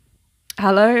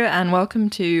Hello and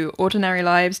welcome to Ordinary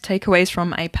Lives Takeaways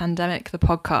from a Pandemic, the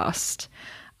podcast.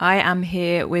 I am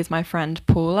here with my friend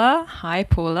Paula. Hi,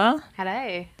 Paula.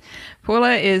 Hello.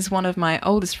 Paula is one of my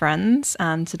oldest friends,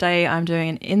 and today I'm doing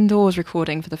an indoors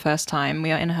recording for the first time.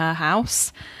 We are in her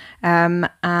house,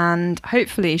 and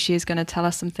hopefully she is going to tell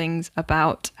us some things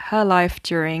about her life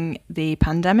during the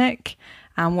pandemic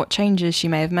and what changes she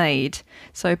may have made.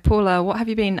 So, Paula, what have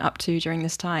you been up to during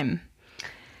this time?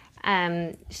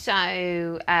 A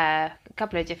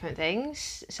couple of different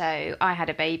things. So I had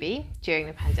a baby during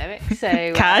the pandemic.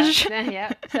 So Cash.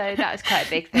 Yeah. So that was quite a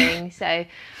big thing. So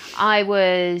I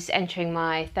was entering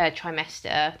my third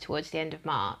trimester towards the end of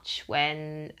March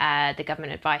when the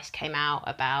government advice came out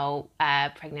about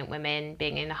pregnant women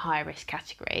being in a high risk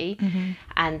category,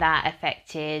 and that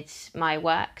affected my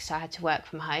work. So I had to work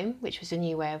from home, which was a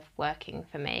new way of working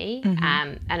for me.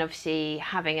 And obviously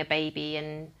having a baby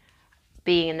and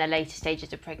being in the later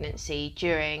stages of pregnancy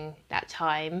during that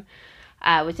time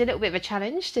was a little bit of a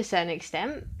challenge to a certain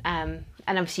extent. And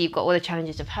obviously you've got all the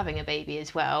challenges of having a baby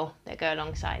as well that go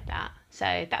alongside that.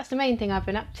 So that's the main thing I've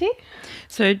been up to.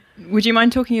 So would you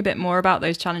mind talking a bit more about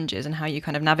those challenges and how you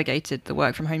kind of navigated the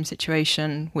work from home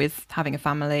situation with having a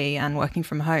family and working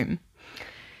from home?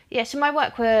 Yeah, so my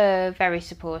work were very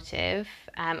supportive.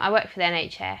 I worked for the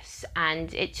NHS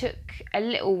and it took a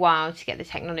little while to get the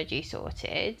technology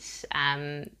sorted,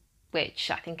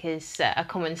 which I think is a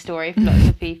common story for lots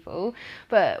of people.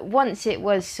 But once it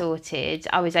was sorted,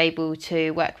 I was able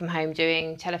to work from home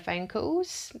doing telephone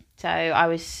calls. So I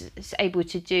was able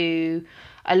to do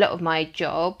a lot of my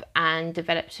job and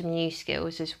develop some new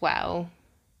skills as well.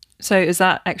 So is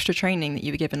that extra training that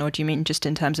you were given, or do you mean just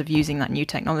in terms of using that new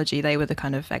technology, they were the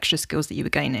kind of extra skills that you were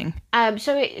gaining?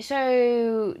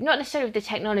 So not necessarily the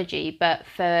technology, but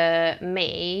for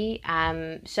me,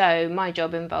 so my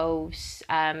job involves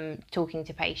talking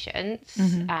to patients,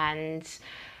 and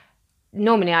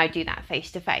normally I do that face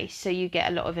to face. So you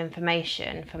get a lot of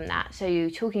information from that. So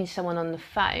you talking to someone on the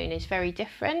phone is very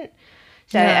different.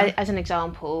 So as an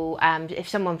example, if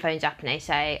someone phones up and they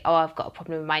say, "Oh, I've got a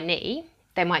problem with my knee,"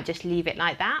 they might just leave it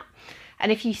like that.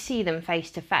 And if you see them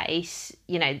face to face,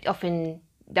 you know, often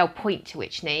they'll point to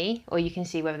which knee, or you can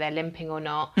see whether they're limping or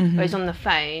not. Whereas on the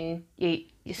phone,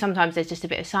 sometimes there's just a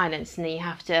bit of silence, and then you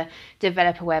have to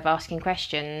develop a way of asking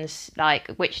questions like,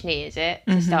 which knee is it,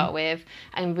 to start with,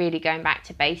 and really going back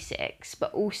to basics,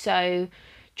 but also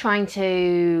trying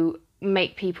to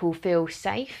make people feel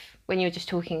safe. When you're just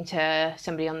talking to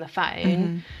somebody on the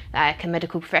phone, like a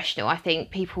medical professional, I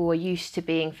think people are used to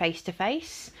being face to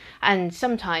face, and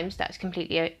sometimes that's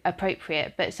completely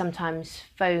appropriate, but sometimes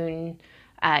phone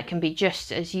can be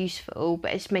just as useful.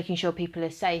 But it's making sure people are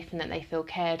safe and that they feel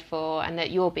cared for and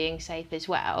that you're being safe as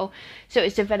well. So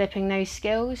it's developing those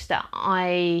skills that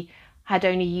I had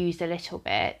only used a little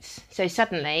bit. So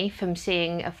suddenly, from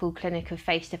seeing a full clinic of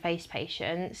face-to-face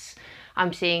patients,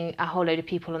 I'm seeing a whole load of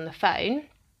people on the phone.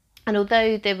 And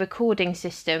although the recording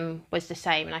system was the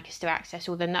same and I could still access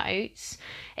all the notes,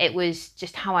 it was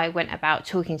just how I went about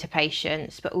talking to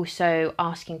patients, but also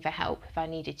asking for help if I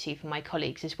needed to from my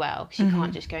colleagues as well, because you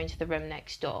can't just go into the room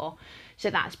next door.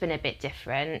 So that's been a bit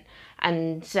different.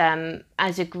 And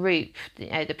as a group,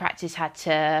 you know, the practice had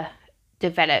to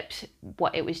developed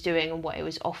what it was doing and what it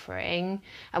was offering,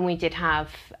 and we did have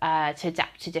to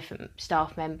adapt to different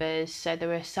staff members. So there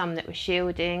were some that were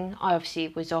shielding. I obviously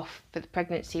was off for the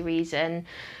pregnancy reason,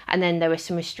 and then there were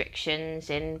some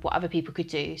restrictions in what other people could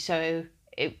do. So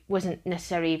it wasn't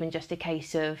necessarily even just a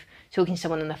case of talking to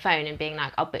someone on the phone and being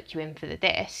like, "I'll book you in for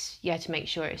this." You had to make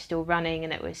sure it was still running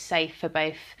and it was safe for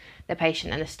both the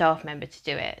patient and the staff member to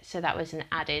do it. So that was an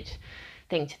added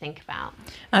thing to think about.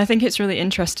 I think it's really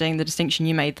interesting, the distinction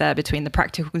you made there between the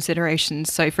practical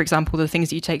considerations. So, for example, the things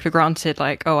that you take for granted,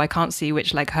 like, oh, I can't see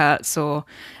which leg hurts, or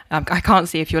I can't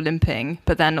see if you're limping,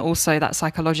 but then also that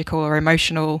psychological or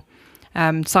emotional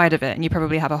side of it. And you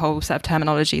probably have a whole set of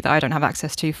terminology that I don't have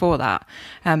access to for that.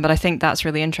 But I think that's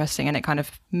really interesting, and it kind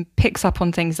of picks up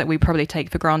on things that we probably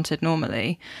take for granted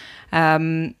normally.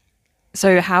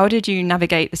 So how did you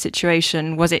navigate the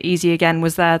situation? Was it easy again?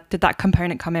 Did that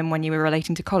component come in when you were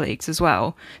relating to colleagues as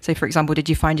well? So, for example, did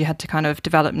you find you had to kind of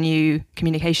develop new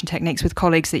communication techniques with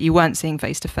colleagues that you weren't seeing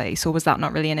face to face, or was that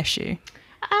not really an issue?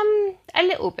 A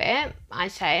little bit,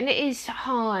 I'd say, and it is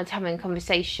hard having a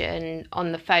conversation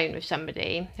on the phone with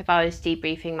somebody. If I was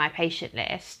debriefing my patient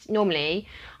list, normally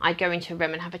I'd go into a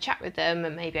room and have a chat with them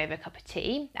and maybe over a cup of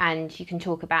tea, and you can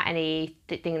talk about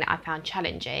anything that I found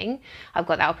challenging. I've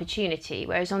got that opportunity,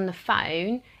 whereas on the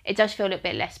phone, it does feel a little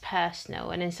bit less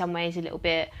personal and in some ways a little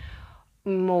bit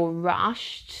more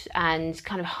rushed and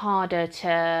kind of harder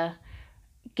to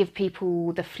give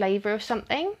people the flavour of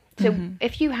something. So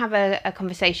if you have a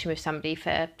conversation with somebody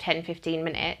for 10, 15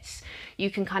 minutes, you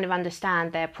can kind of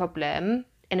understand their problem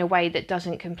in a way that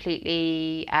doesn't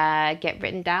completely get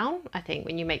written down. I think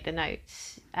when you make the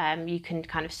notes, you can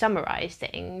kind of summarise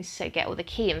things, so get all the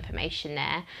key information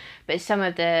there. But some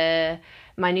of the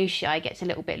minutiae gets a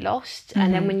little bit lost.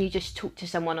 And then when you just talk to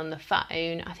someone on the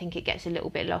phone, I think it gets a little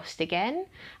bit lost again.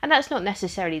 And that's not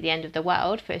necessarily the end of the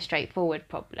world for a straightforward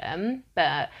problem,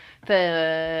 but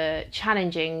for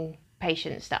challenging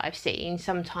patients that I've seen,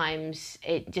 sometimes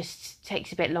it just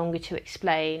takes a bit longer to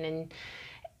explain, and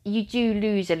you do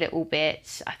lose a little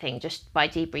bit, I think, just by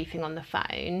debriefing on the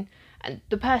phone. And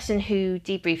the person who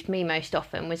debriefed me most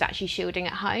often was actually shielding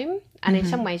at home. And in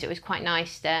some ways it was quite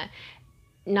nice that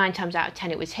 9 times out of 10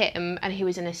 it was him and he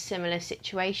was in a similar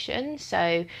situation.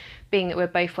 So being that we're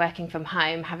both working from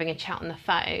home, having a chat on the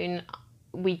phone,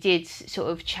 we did sort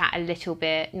of chat a little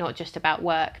bit, not just about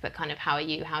work, but kind of how are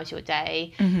you, how's your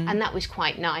day? And that was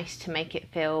quite nice to make it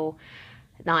feel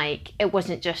like it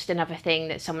wasn't just another thing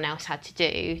that someone else had to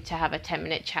do to have a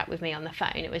 10-minute chat with me on the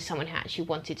phone. It was someone who actually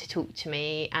wanted to talk to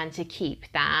me and to keep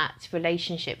that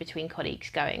relationship between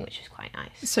colleagues going, which was quite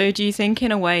nice. So do you think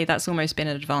in a way that's almost been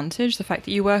an advantage, the fact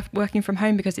that you were working from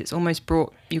home, because it's almost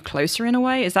brought you closer in a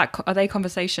way? Are they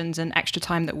conversations and extra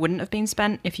time that wouldn't have been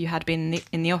spent if you had been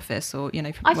in the office, or, you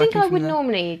know, I think I would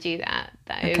normally do that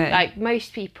though. Okay. Like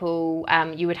most people,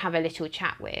 you would have a little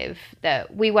chat with.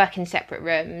 That we work in separate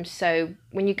rooms, so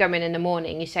when you go in the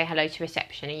morning, you say hello to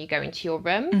reception and you go into your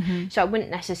room. So I wouldn't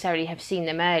necessarily have seen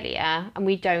them earlier, and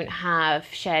we don't have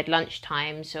shared lunch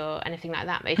times or anything like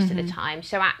that most of the time.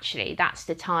 So actually that's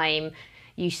the time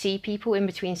you see people in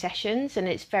between sessions, and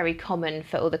it's very common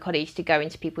for all the colleagues to go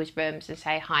into people's rooms and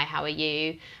say, hi, how are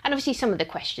you? And obviously some of the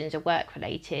questions are work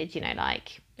related, you know,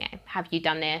 like, you know, have you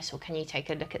done this, or can you take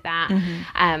a look at that?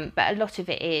 But a lot of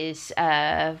it is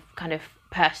kind of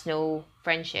personal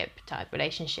friendship type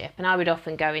relationship, and I would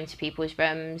often go into people's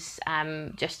rooms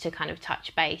just to kind of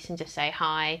touch base and just say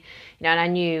hi, you know. And I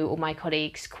knew all my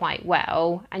colleagues quite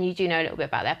well, and you do know a little bit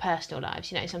about their personal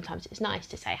lives, you know. Sometimes it's nice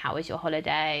to say, how was your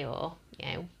holiday, or,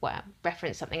 you know, well,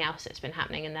 reference something else that's been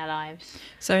happening in their lives.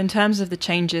 So in terms of the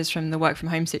changes from the work from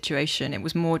home situation, it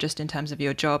was more just in terms of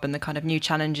your job and the kind of new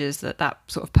challenges that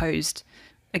sort of posed,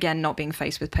 again, not being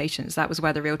faced with patients. That was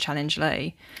where the real challenge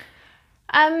lay.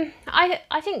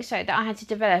 I think so, that I had to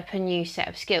develop a new set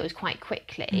of skills quite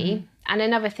quickly. And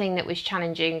another thing that was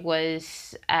challenging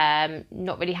was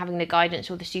not really having the guidance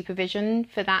or the supervision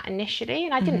for that initially.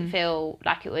 And I didn't feel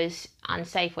like it was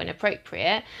unsafe or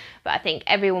inappropriate, but I think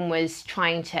everyone was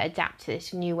trying to adapt to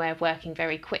this new way of working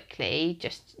very quickly,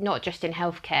 just not just in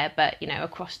healthcare, but, you know,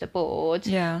 across the board.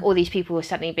 Yeah. All these people were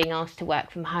suddenly being asked to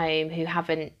work from home who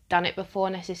haven't done it before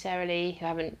necessarily, who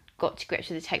haven't got to grips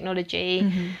with the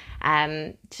technology.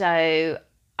 So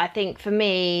I think for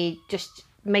me, just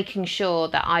making sure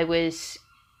that I was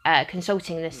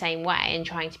consulting in the same way and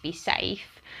trying to be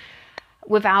safe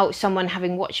without someone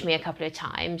having watched me a couple of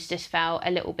times just felt a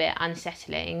little bit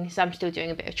unsettling. So I'm still doing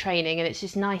a bit of training, and it's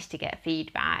just nice to get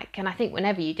feedback. And I think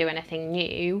whenever you do anything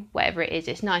new, whatever it is,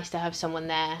 it's nice to have someone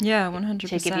there 100%.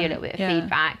 to give you a little bit of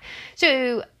feedback.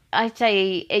 So I'd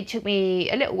say it took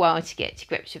me a little while to get to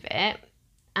grips with it.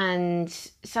 And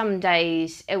some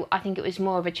days I think it was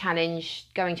more of a challenge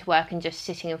going to work and just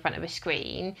sitting in front of a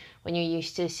screen when you're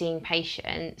used to seeing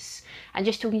patients, and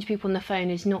just talking to people on the phone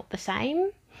is not the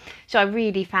same. So I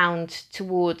really found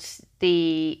towards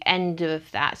the end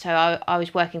of that, so I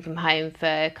was working from home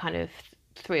for kind of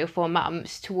 3 or 4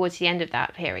 months. Towards the end of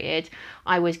that period,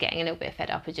 I was getting a little bit fed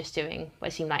up of just doing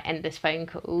what seemed like endless phone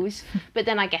calls. But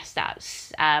then I guess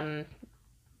that's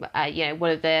you know,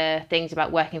 one of the things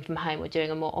about working from home or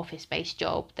doing a more office-based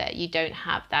job, that you don't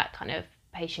have that kind of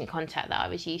patient contact that I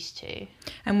was used to.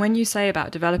 And when you say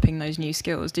about developing those new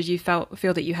skills, did you feel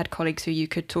that you had colleagues who you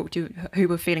could talk to who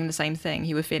were feeling the same thing,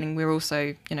 who were feeling we're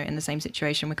also, you know, in the same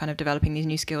situation, we're kind of developing these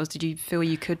new skills? Did you feel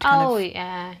you could kind of...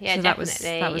 yeah, so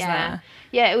definitely. That was there.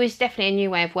 Yeah, it was definitely a new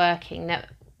way of working, that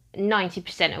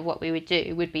 90% of what we would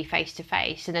do would be face to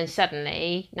face, and then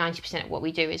suddenly 90% of what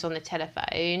we do is on the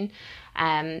telephone.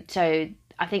 So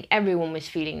I think everyone was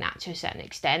feeling that to a certain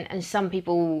extent, and some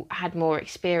people had more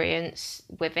experience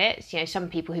with it. You know, some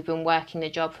people who've been working the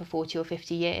job for 40 or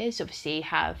 50 years obviously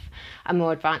have a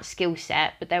more advanced skill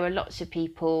set, but there were lots of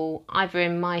people either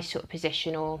in my sort of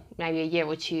position or maybe a year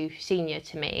or two senior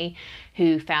to me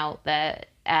who felt that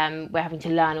we're having to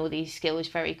learn all these skills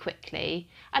very quickly.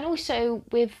 And also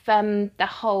with the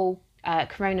whole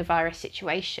coronavirus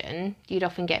situation, you'd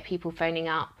often get people phoning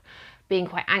up being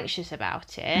quite anxious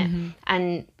about it.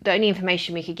 And the only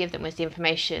information we could give them was the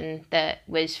information that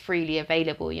was freely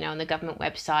available, on the government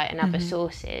website and other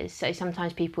sources. So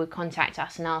sometimes people would contact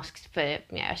us and ask for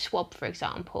a swab, for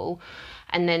example,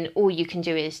 and then all you can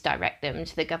do is direct them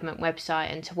to the government website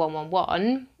and to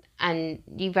 111, and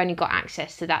you've only got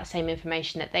access to that same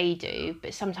information that they do,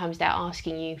 but sometimes they're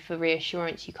asking you for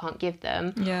reassurance you can't give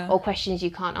them, or questions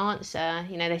you can't answer.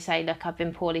 They say, look, I've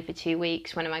been poorly for 2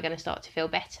 weeks, when am I going to start to feel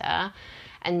better?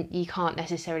 And you can't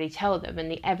necessarily tell them, and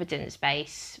the evidence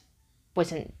base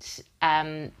wasn't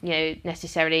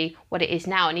necessarily what it is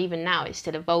now, and even now it's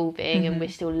still evolving, and we're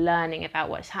still learning about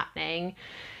what's happening.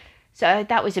 So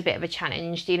that was a bit of a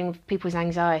challenge, dealing with people's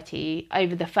anxiety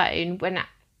over the phone when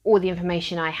all the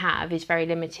information I have is very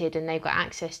limited and they've got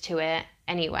access to it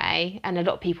anyway. And a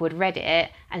lot of people had read it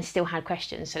and still had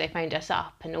questions, so they phoned us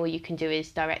up, and all you can do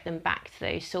is direct them back to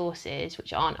those sources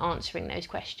which aren't answering those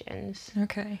questions.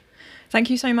 Okay. Thank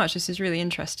you so much. This is really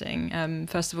interesting.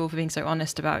 First of all, for being so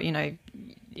honest about,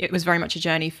 it was very much a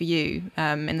journey for you,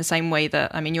 in the same way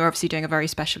that, you're obviously doing a very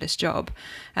specialist job.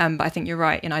 But I think you're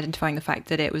right in identifying the fact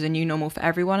that it was a new normal for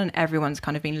everyone, and everyone's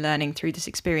kind of been learning through this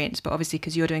experience. But obviously,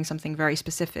 because you're doing something very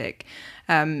specific,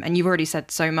 and you've already said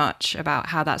so much about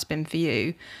how that's been for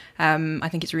you, I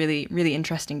think it's really, really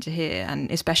interesting to hear.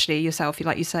 And especially yourself,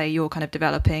 like you say, you're kind of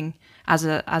developing as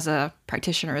a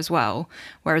practitioner as well,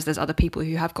 whereas there's other people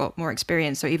who have got more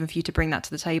experience. So even for you to bring that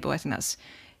to the table, I think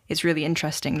it's really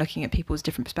interesting, looking at people's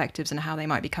different perspectives and how they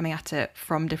might be coming at it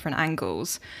from different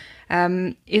angles.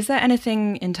 Is there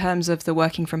anything in terms of the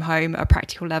working from home at a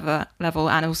practical level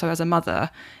and also as a mother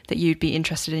that you'd be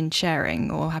interested in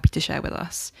sharing or happy to share with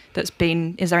us?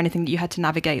 Is there anything that you had to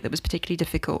navigate that was particularly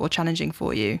difficult or challenging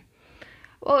for you?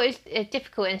 Well, it's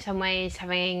difficult in some ways,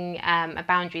 having a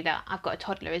boundary that I've got a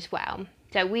toddler as well.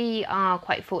 So we are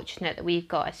quite fortunate that we've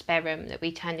got a spare room that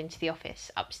we turned into the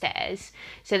office upstairs.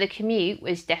 So the commute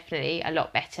was definitely a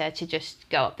lot better to just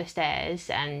go up the stairs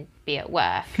and be at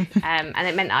work. And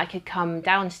it meant that I could come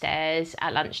downstairs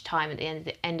at lunchtime at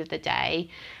the end of the day.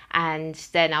 And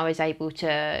then I was able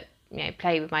to,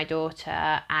 play with my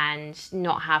daughter and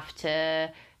not have to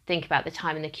think about the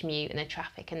time and the commute and the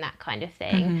traffic and that kind of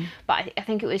thing. But I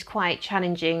think it was quite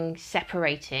challenging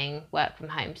separating work from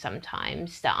home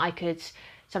sometimes, that I could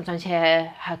sometimes hear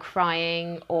her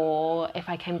crying, or if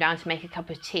I came down to make a cup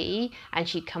of tea and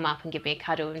she'd come up and give me a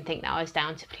cuddle and think that I was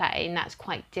down to play, and that's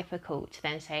quite difficult to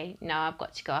then say, no, I've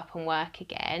got to go up and work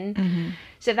again.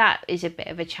 So that is a bit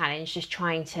of a challenge, just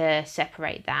trying to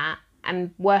separate that.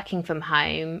 And working from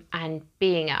home and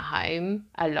being at home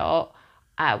a lot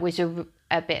was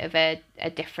a bit of a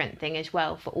different thing as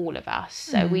well for all of us.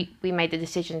 So we made the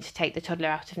decision to take the toddler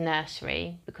out of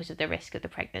nursery because of the risk of the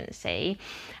pregnancy,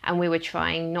 and we were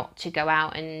trying not to go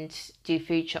out and do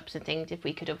food shops and things if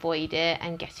we could avoid it,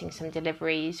 and getting some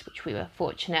deliveries, which we were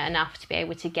fortunate enough to be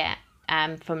able to get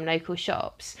from local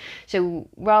shops. So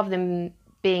rather than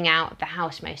being out of the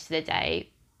house most of the day,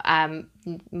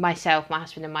 myself, my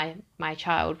husband and my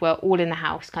child were all in the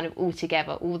house, kind of all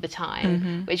together all the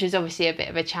time, which was obviously a bit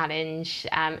of a challenge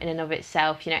in and of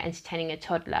itself, entertaining a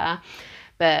toddler,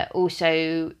 but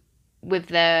also with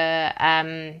the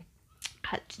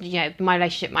my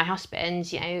relationship with my husband,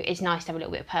 it's nice to have a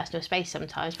little bit of personal space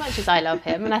sometimes, much as I love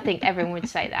him. And I think everyone would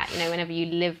say that, whenever you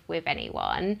live with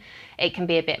anyone, it can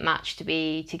be a bit much to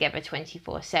be together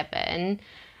 24/7,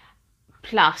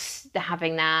 plus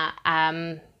having that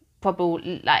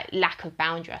probably lack of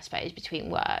boundary, I suppose, between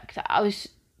work. I was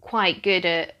quite good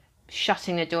at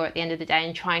shutting the door at the end of the day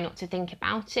and trying not to think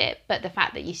about it, but the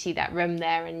fact that you see that room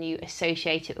there and you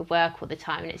associate it with work all the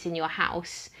time, and it's in your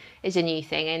house, is a new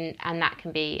thing, and that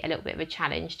can be a little bit of a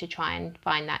challenge to try and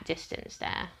find that distance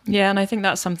there. Yeah, and I think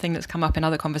that's something that's come up in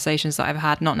other conversations that I've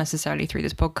had, not necessarily through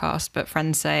this podcast, but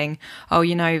friends saying, oh,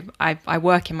 I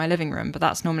work in my living room, but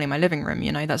that's normally my living room,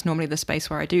 that's normally the space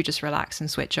where I do just relax and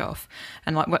switch off.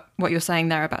 And like what you're saying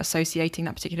there about associating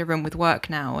that particular room with work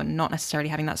now, and not necessarily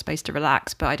having that space to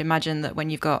relax, but I'd imagine that when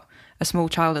you've got a small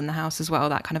child in the house as well,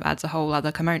 that kind of adds a whole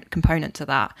other component to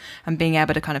that, and being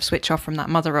able to kind of switch off from that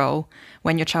mother role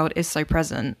when your child is so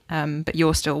present, but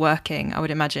you're still working, I would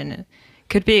imagine it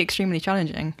could be extremely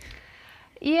challenging.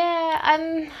 Yeah,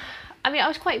 I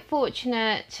was quite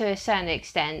fortunate to a certain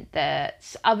extent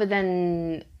that, other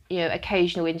than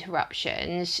occasional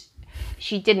interruptions,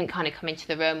 she didn't kind of come into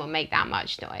the room or make that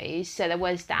much noise, so there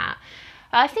was that.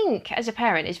 I think as a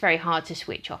parent, it's very hard to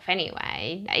switch off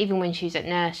anyway. Even when she's at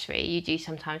nursery, you do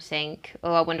sometimes think,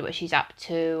 oh, I wonder what she's up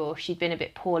to, or if she'd been a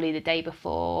bit poorly the day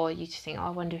before, you just think, oh, I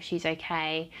wonder if she's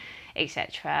okay,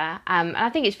 etc. And I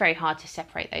think it's very hard to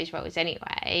separate those roles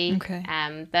anyway. Okay.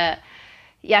 But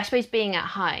yeah, I suppose being at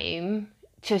home,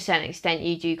 to a certain extent,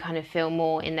 you do kind of feel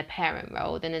more in the parent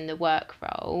role than in the work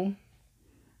role.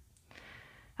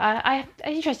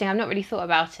 Interesting. I've not really thought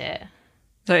about it.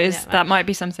 So that might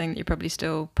be something that you're probably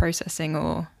still processing,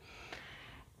 or?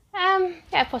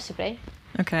 Yeah, possibly.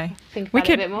 Okay. Think about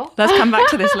it a bit more. Let's come back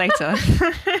to this later.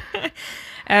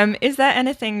 Is there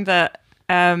anything that,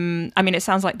 I mean, it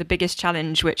sounds like the biggest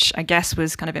challenge, which I guess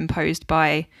was kind of imposed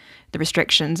by the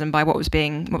restrictions and by what was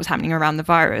happening around the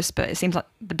virus, but it seems like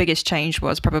the biggest change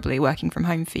was probably working from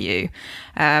home for you.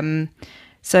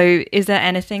 So is there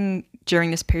anything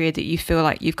during this period that you feel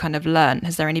like you've kind of learned?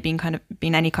 Has there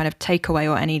been any kind of takeaway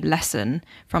or any lesson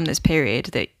from this period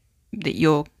that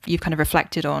you've kind of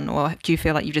reflected on, or do you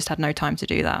feel like you've just had no time to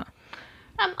do that?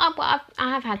 I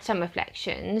have had some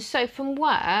reflections. So from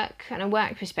work and a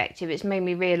work perspective, it's made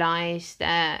me realise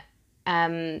that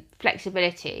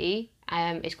flexibility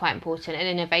is quite important, and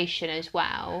innovation as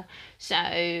well.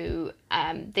 So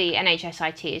the NHS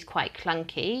IT is quite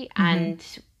clunky, and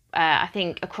I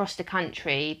think across the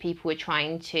country, people were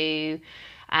trying to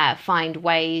find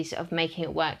ways of making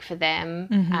it work for them.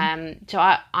 So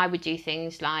I would do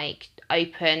things like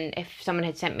if someone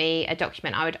had sent me a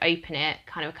document, I would open it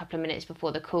kind of a couple of minutes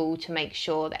before the call to make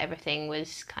sure that everything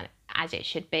was kind of as it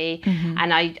should be.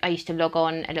 And I used to log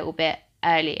on a little bit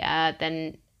earlier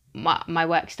than my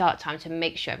work start time to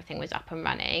make sure everything was up and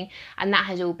running, and that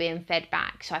has all been fed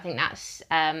back. So I think that's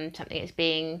something that's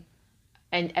being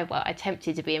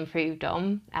attempted to be improved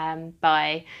on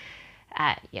by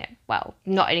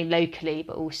not only locally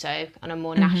but also on a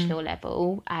more national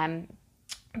level.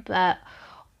 But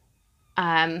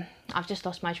I've just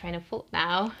lost my train of thought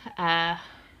now.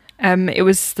 It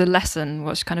was the lesson.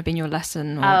 What's kind of been your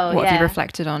lesson, or what have you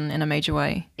reflected on in a major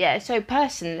way? Yeah, so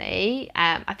personally,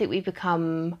 I think we've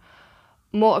become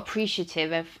more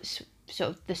appreciative of sort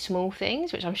of the small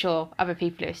things, which I'm sure other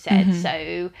people have said.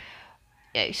 So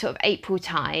sort of April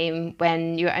time,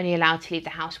 when you're only allowed to leave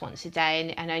the house once a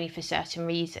day and only for certain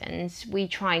reasons, we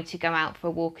tried to go out for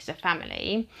a walk as a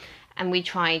family, and we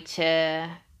tried to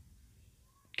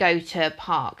go to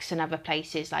parks and other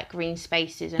places like green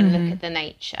spaces and look at the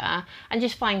nature and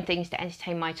just find things to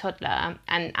entertain my toddler.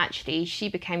 And actually she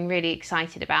became really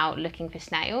excited about looking for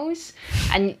snails.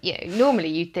 And normally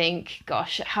you'd think,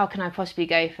 gosh, how can I possibly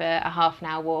go for a half an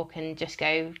hour walk and just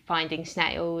go finding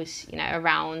snails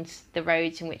around the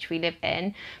roads in which we live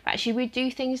in? But actually we'd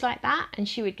do things like that and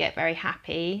she would get very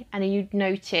happy. And then you'd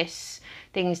notice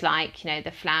things like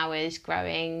the flowers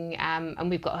growing, and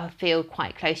we've got a field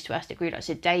quite close to us that grew lots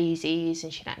of daisies,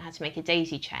 and she learned how to make a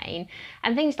daisy chain,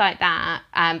 and things like that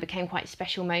became quite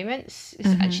special moments.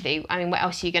 Actually, I mean, what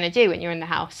else are you going to do when you're in the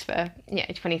house for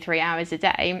 23 hours a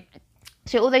day?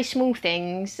 So all those small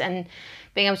things and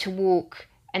being able to walk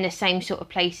in the same sort of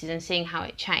places and seeing how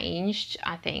it changed,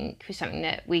 I think, was something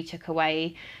that we took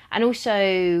away. And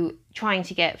also trying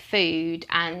to get food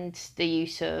and the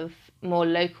use of more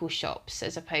local shops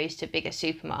as opposed to bigger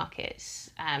supermarkets.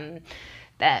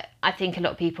 That I think a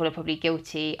lot of people are probably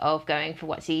guilty of going for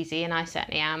what's easy, and I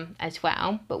certainly am as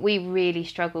well. But we really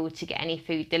struggled to get any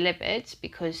food delivered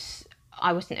because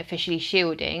I wasn't officially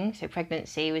shielding, so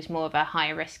pregnancy was more of a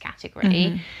higher risk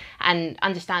category. And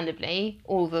understandably,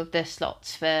 all of the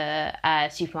slots for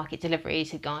supermarket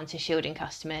deliveries had gone to shielding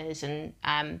customers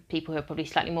and people who are probably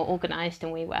slightly more organised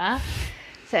than we were.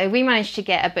 So we managed to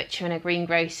get a butcher and a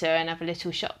greengrocer and other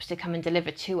little shops to come and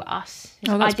deliver to us.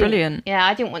 Oh, that's brilliant. Yeah,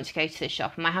 I didn't want to go to the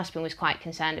shop, and my husband was quite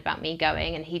concerned about me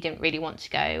going, and he didn't really want to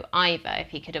go either if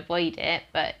he could avoid it,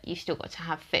 but you still got to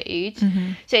have food.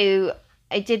 So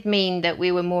it did mean that we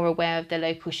were more aware of the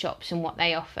local shops and what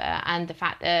they offer, and the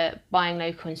fact that buying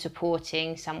local and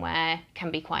supporting somewhere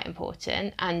can be quite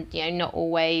important, and not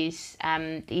always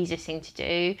the easiest thing to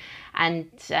do.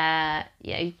 And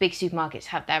big supermarkets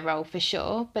have their role for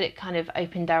sure, but it kind of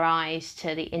opened our eyes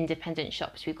to the independent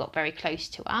shops we've got very close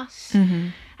to us,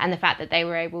 and the fact that they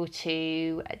were able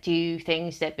to do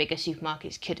things that bigger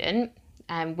supermarkets couldn't.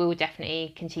 We'll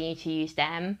definitely continue to use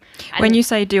them. And when you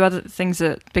say do other things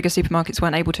that bigger supermarkets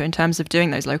weren't able to in terms of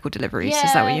doing those local deliveries,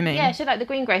 is that what you mean? Yeah, so like the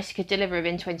greengrocer could deliver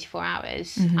within 24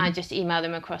 hours. I just email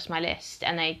them across my list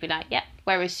and they'd be like, yep.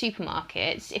 Whereas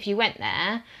supermarkets, if you went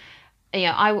there,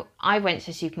 I went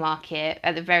to a supermarket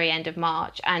at the very end of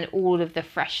March and all of the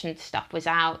fresh stuff was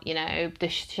out, the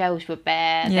shelves were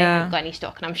bare, they hadn't got any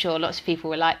stock, and I'm sure lots of people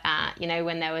were like that,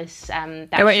 when there was that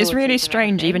it's really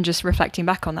strange even just reflecting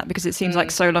back on that, because it seems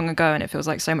like so long ago and it feels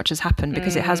like so much has happened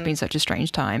because it has been such a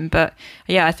strange time. But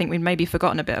yeah, I think we'd maybe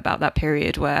forgotten a bit about that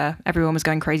period where everyone was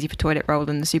going crazy for toilet roll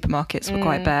and the supermarkets were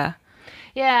quite bare.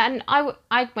 Yeah, and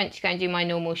I went to go and do my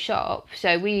normal shop.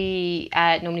 So we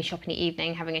normally shop in the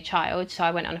evening, having a child. So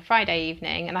I went on a Friday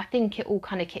evening, and I think it all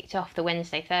kind of kicked off the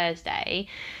Wednesday, Thursday.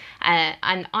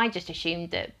 And I just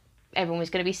assumed that everyone was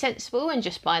going to be sensible and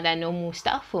just buy their normal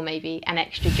stuff, or maybe an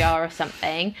extra jar or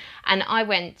something. And I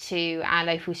went to our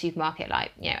local supermarket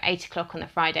like 8 o'clock on the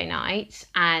Friday night,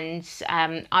 and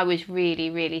I was really,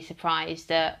 really surprised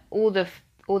that all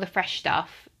the fresh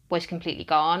stuff was completely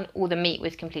gone. All the meat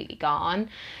was completely gone.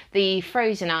 The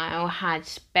frozen aisle had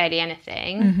barely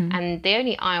anything. And the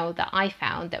only aisle that I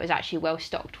found that was actually well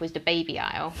stocked was the baby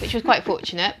aisle, which was quite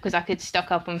fortunate because I could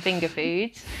stock up on finger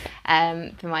foods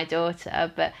for my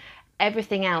daughter. But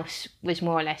everything else was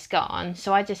more or less gone.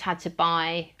 So I just had to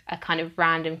buy a kind of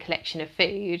random collection of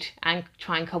food and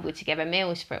try and cobble together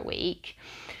meals for a week.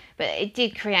 But it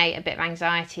did create a bit of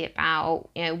anxiety about,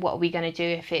 what are we going to do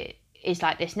if it is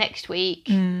like this next week,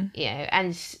 and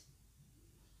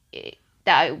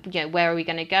that, where are we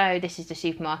going to go? This is the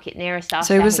supermarket nearest us.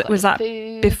 So was that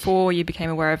food. Before you became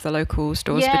aware of the local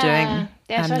stores for doing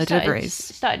so the deliveries?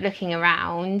 Started looking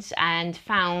around and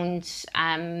found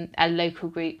a local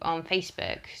group on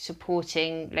Facebook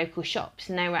supporting local shops,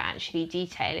 and they were actually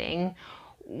detailing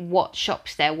what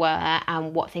shops there were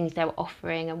and what things they were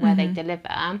offering and where they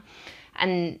deliver.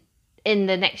 And in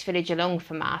the next village along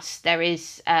from us, there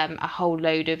is a whole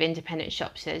load of independent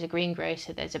shops. There's a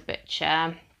greengrocer, there's a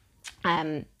butcher.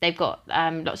 They've got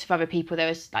lots of other people. There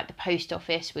was like the post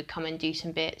office would come and do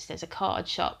some bits. There's a card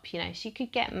shop, so you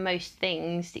could get most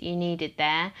things that you needed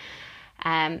there.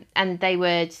 And they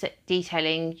were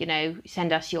detailing,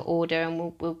 send us your order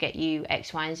and we'll get you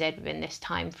X, Y, and Z within this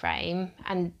time frame.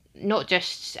 And not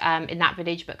just in that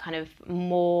village, but kind of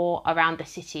more around the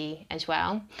city as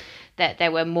well. That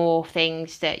there were more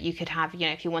things that you could have,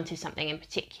 if you wanted something in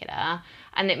particular.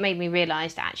 And it made me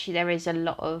realise that actually there is a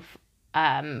lot of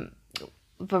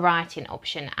variety and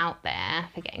option out there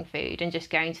for getting food, and just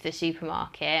going to the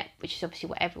supermarket, which is obviously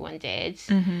what everyone did,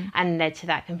 and led to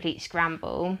that complete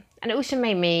scramble. And it also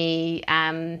made me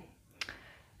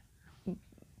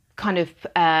kind of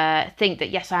think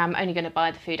that, yes, I am only going to buy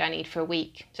the food I need for a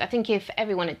week. So I think if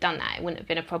everyone had done that, it wouldn't have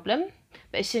been a problem.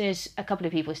 But as soon as a couple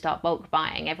of people start bulk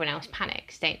buying, everyone else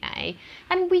panics, don't they?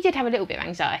 And we did have a little bit of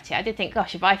anxiety. I did think,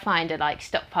 gosh, if I find a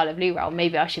stockpile of loo roll,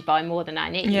 maybe I should buy more than I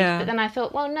need. Yeah. But then I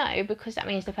thought, well, no, because that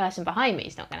means the person behind me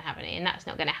is not going to have any, and that's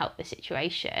not going to help the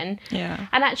situation. Yeah.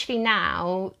 And actually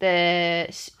now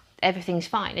everything's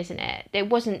fine, isn't it? It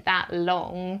wasn't that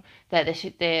long that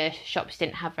the shops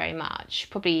didn't have very much,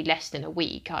 probably less than a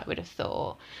week, I would have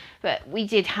thought. But we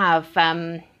did have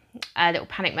a little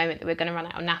panic moment that we're going to run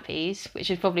out of nappies, which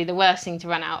is probably the worst thing to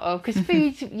run out of, because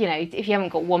food, if you haven't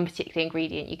got one particular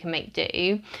ingredient, you can make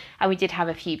do. And we did have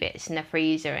a few bits in the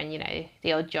freezer and,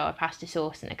 the odd jar of pasta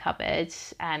sauce in the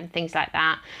cupboards and things like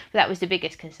that. But that was the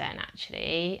biggest concern,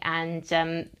 actually.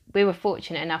 And we were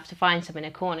fortunate enough to find some in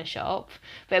a corner shop,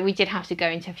 but we did have to go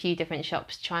into a few different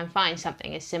shops to try and find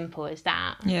something as simple as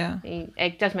that. Yeah.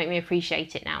 It does make me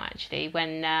appreciate it now, actually,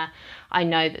 when I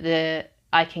know that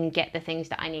I can get the things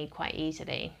that I need quite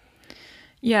easily.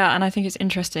 Yeah, and I think it's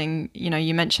interesting,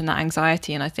 you mentioned that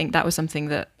anxiety, and I think that was something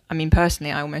that,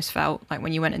 personally, I almost felt like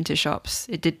when you went into shops,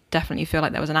 it did definitely feel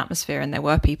like there was an atmosphere, and there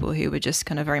were people who were just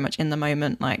kind of very much in the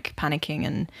moment, like panicking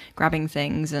and grabbing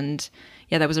things. And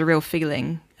yeah, there was a real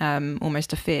feeling,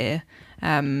 almost a fear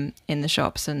in the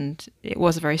shops, and it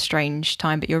was a very strange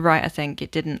time. But you're right, I think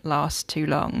it didn't last too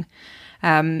long.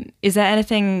 Is there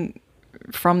anything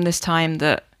from this time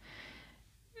that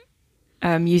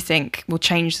you think will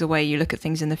change the way you look at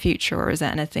things in the future, or is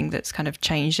there anything that's kind of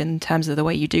changed in terms of the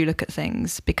way you do look at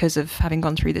things because of having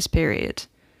gone through this period?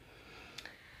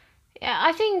 Yeah,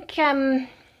 I think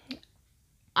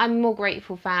I'm more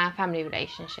grateful for our family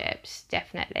relationships,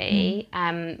 definitely.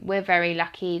 We're very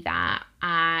lucky that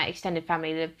our extended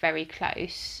family live very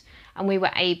close, and we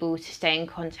were able to stay in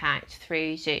contact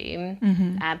through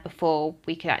Zoom before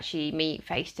we could actually meet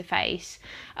face to face.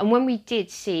 And when we did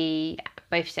see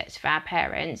both sets of our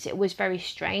parents, it was very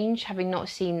strange having not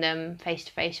seen them face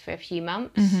to face for a few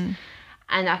months.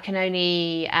 And I can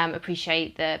only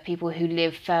appreciate that people who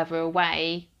live further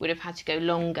away would have had to go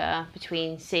longer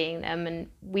between seeing them. And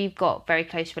we've got very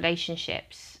close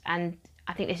relationships, and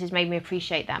I think this has made me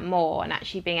appreciate that more, and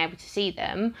actually being able to see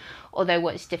them. Although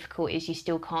what's difficult is you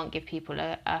still can't give people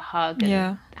a hug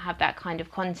and have that kind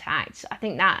of contact. I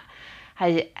think that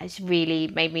has really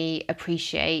made me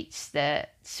appreciate that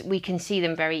we can see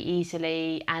them very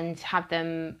easily and have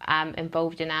them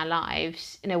involved in our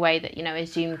lives in a way that, a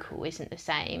Zoom call isn't the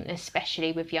same,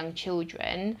 especially with young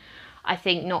children. I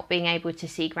think not being able to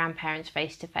see grandparents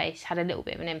face to face had a little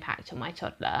bit of an impact on my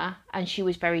toddler, and she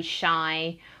was very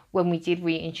shy when we did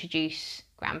reintroduce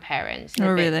grandparents.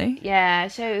 Oh, really? Yeah,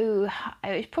 so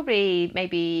it was probably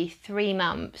maybe 3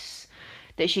 months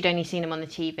that she'd only seen them on the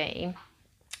TV.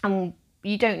 And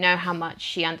you don't know how much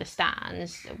she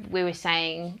understands. We were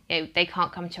saying, they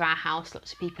can't come to our house,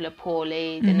 lots of people are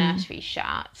poorly, the nursery's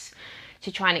shut,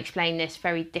 to try and explain this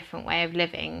very different way of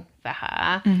living for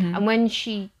her. And when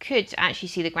she could actually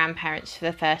see the grandparents for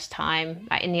the first time,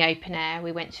 like in the open air,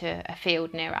 we went to a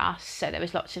field near us, so there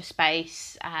was lots of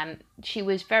space. She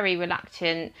was very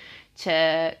reluctant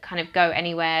to kind of go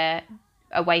anywhere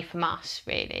away from us,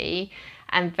 really,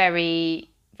 and very,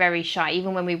 very shy.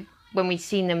 Even when we'd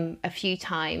seen them a few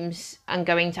times and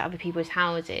going to other people's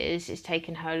houses, it's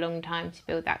taken her a long time to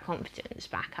build that confidence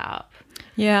back up.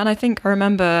 Yeah, and I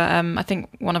remember, I think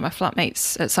one of my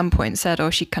flatmates at some point said,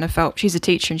 she kind of felt, she's a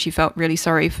teacher and she felt really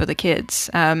sorry for the kids.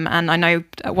 And I know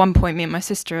at one point me and my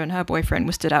sister and her boyfriend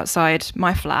were stood outside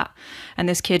my flat and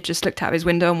this kid just looked out his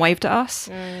window and waved at us.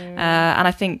 And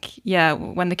I think,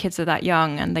 when the kids are that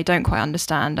young and they don't quite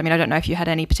understand, I mean, I don't know if you had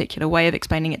any particular way of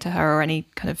explaining it to her or any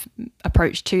kind of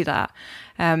approach to that.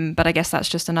 But I guess that's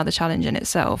just another challenge in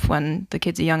itself when the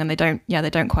kids are young and they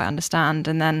don't quite understand.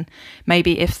 And then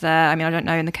maybe if they're, I mean, I don't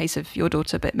know in the case of your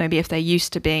daughter, but maybe if they're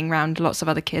used to being around lots of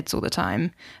other kids all the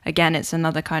time, again, it's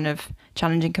another kind of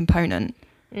challenging component.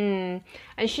 And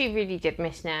she really did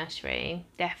miss nursery,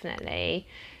 definitely.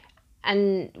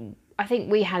 And I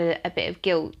think we had a bit of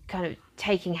guilt kind of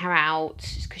taking her out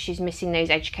because she's missing those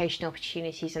educational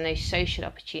opportunities and those social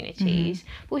opportunities,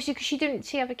 but also because she didn't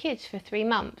see other kids for 3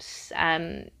 months,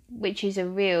 which is a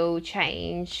real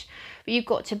change. But you've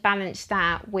got to balance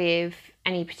that with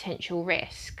any potential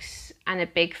risks. And a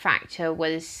big factor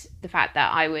was the fact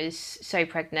that I was so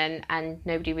pregnant and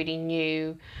nobody really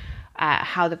knew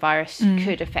how the virus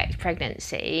could affect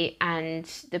pregnancy, and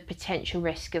the potential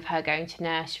risk of her going to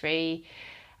nursery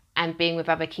and being with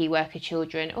other key worker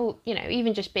children, or,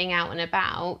 even just being out and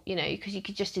about, because you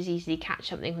could just as easily catch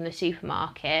something from the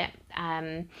supermarket.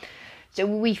 So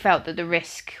we felt that the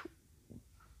risk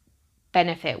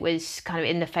benefit was kind of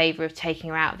in the favour of taking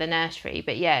her out of the nursery.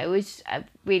 But it was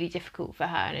really difficult for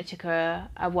her, and it took her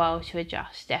a while to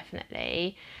adjust,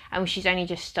 definitely. And she's only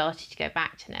just started to go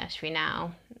back to nursery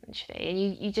now, actually.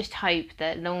 And you just hope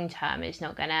that long term it's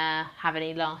not going to have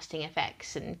any lasting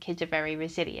effects, and kids are very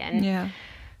resilient. Yeah.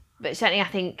 But certainly I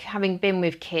think having been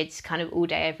with kids kind of all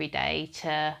day, every day,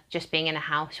 to just being in a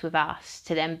house with us,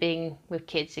 to then being with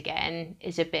kids again,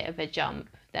 is a bit of a jump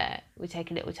that would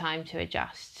take a little time to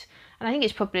adjust. And I think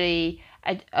it's probably,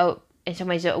 in some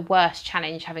ways, a worse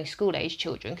challenge having school-age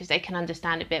children, because they can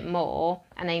understand a bit more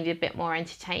and they need a bit more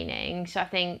entertaining. So I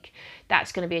think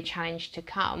that's going to be a challenge to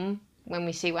come when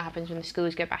we see what happens when the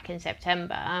schools go back in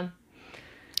September.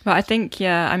 Well, I think,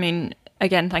 I mean,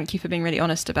 again, thank you for being really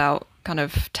honest about kind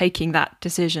of taking that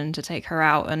decision to take her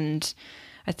out. And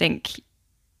I think,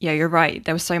 you're right.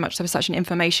 There was such an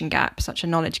information gap, such a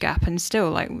knowledge gap, and still,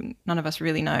 like, none of us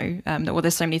really know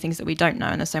there's so many things that we don't know,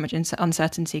 and there's so much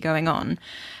uncertainty going on.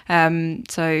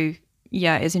 So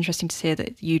it's interesting to hear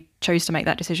that you chose to make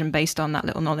that decision based on that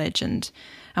little knowledge and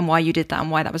why you did that and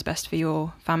why that was best for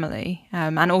your family.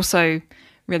 And also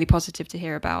really positive to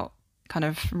hear about kind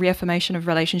of reaffirmation of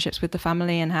relationships with the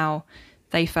family and how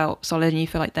they felt solid and you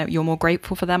feel like you're more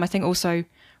grateful for them. I think also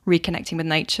reconnecting with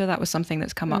nature, that was something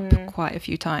that's come up quite a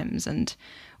few times. And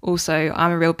also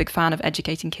I'm a real big fan of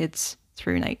educating kids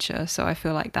through nature, so I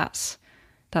feel like that's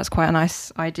quite a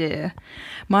nice idea.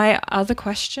 My other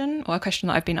question, or a question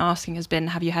that I've been asking, has been,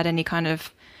 have you had any kind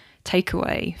of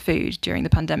takeaway food during the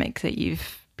pandemic that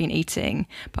you've been eating?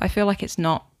 But I feel like it's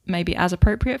not maybe as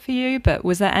appropriate for you. But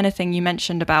was there anything, you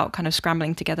mentioned about kind of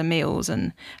scrambling together meals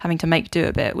and having to make do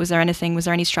a bit, was there any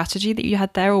strategy that you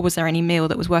had there, or was there any meal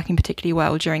that was working particularly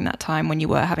well during that time when you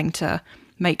were having to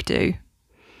make do?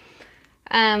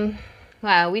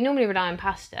 Well, we normally rely on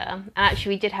pasta. And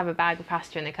actually, we did have a bag of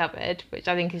pasta in the cupboard, which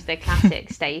I think is the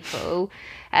classic staple.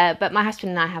 But my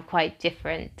husband and I have quite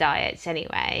different diets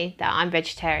anyway. That I'm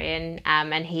vegetarian,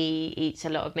 and he eats a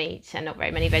lot of meat and not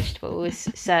very many vegetables.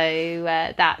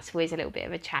 So that's always a little bit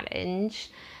of a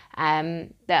challenge.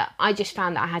 That I just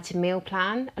found that I had to meal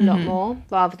plan a lot more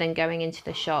rather than going into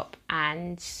the shop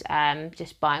and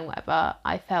just buying whatever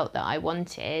I felt that I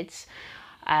wanted.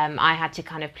 I had to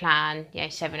kind of plan,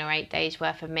 7 or 8 days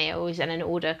worth of meals and then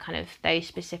order kind of those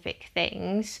specific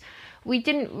things. We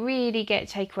didn't really get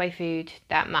takeaway food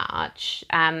that much,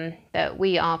 that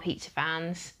we are pizza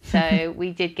fans. So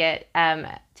we did get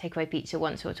takeaway pizza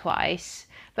once or twice.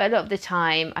 But a lot of the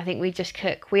time, I think we just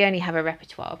cook. We only have a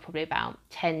repertoire of probably about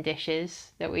 10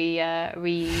 dishes that we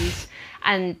reuse,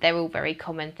 and they're all very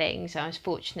common things. I was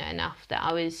fortunate enough that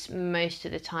I was most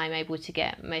of the time able to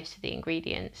get most of the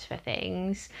ingredients for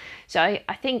things. So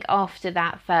I think after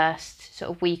that first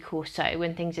sort of week or so,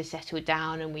 when things had settled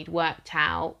down and we'd worked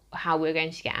out how we were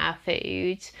going to get our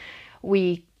food,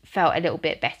 we felt a little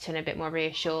bit better and a bit more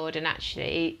reassured, and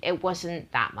actually it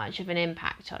wasn't that much of an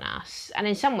impact on us. And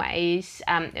in some ways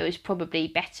it was probably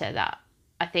better that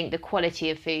I think the quality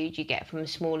of food you get from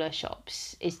smaller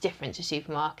shops is different to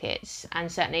supermarkets,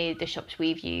 and certainly the shops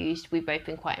we've used, we've both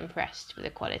been quite impressed with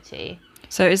the quality.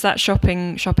 So is that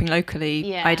shopping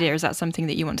locally idea, is that something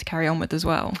that you want to carry on with as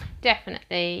well?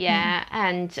 Definitely, yeah.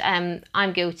 And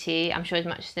I'm guilty, I'm sure as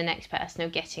much as the next person,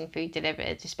 of getting food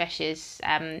delivered, especially as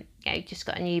just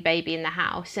got a new baby in the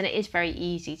house, and it is very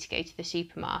easy to go to the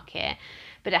supermarket,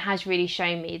 but it has really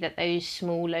shown me that those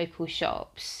small local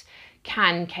shops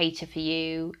can cater for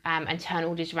you and turn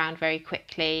orders around very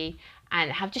quickly,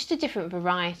 and have just a different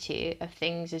variety of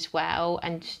things as well,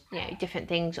 and different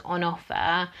things on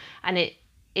offer. And it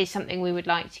is something we would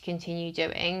like to continue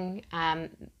doing, not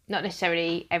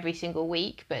necessarily every single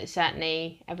week, but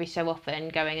certainly every so often,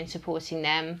 going and supporting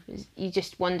them. You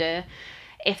just wonder,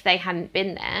 if they hadn't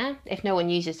been there, if no one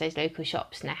uses those local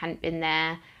shops and they hadn't been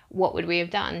there, what would we have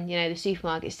done? The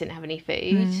supermarkets didn't have any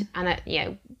food,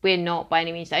 and we're not by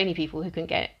any means the only people who can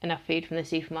get enough food from the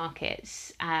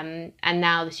supermarkets. And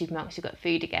now the supermarkets have got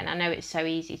food again. I know it's so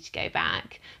easy to go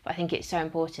back, but I think it's so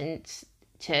important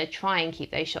to try and keep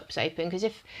those shops open, because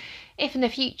if in the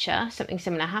future something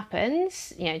similar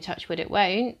happens, touch wood it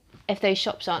won't, if those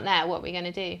shops aren't there, what are we going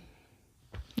to do?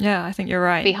 Yeah, I think you're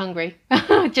right. Be hungry.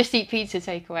 Just eat pizza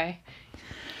takeaway.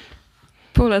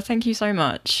 Paula, thank you so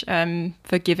much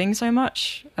for giving so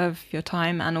much of your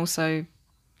time, and also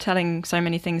telling so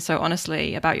many things so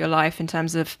honestly about your life in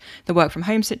terms of the work from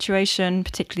home situation,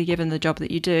 particularly given the job that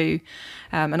you do,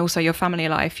 and also your family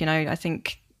life. I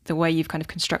think the way you've kind of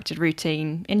constructed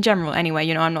routine in general anyway,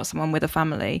 I'm not someone with a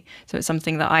family, so it's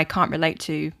something that I can't relate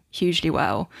to hugely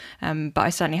well, but I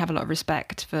certainly have a lot of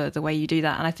respect for the way you do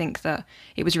that. And I think that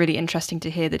it was really interesting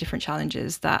to hear the different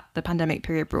challenges that the pandemic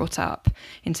period brought up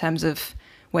in terms of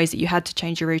ways that you had to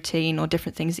change your routine or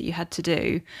different things that you had to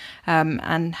do,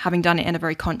 and having done it in a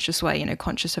very conscious way,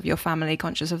 conscious of your family,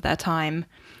 conscious of their time,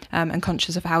 and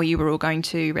conscious of how you were all going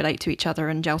to relate to each other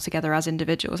and gel together as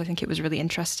individuals. I think it was really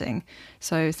interesting.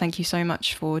 So thank you so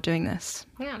much for doing this.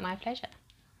 Yeah, my pleasure.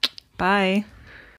 Bye.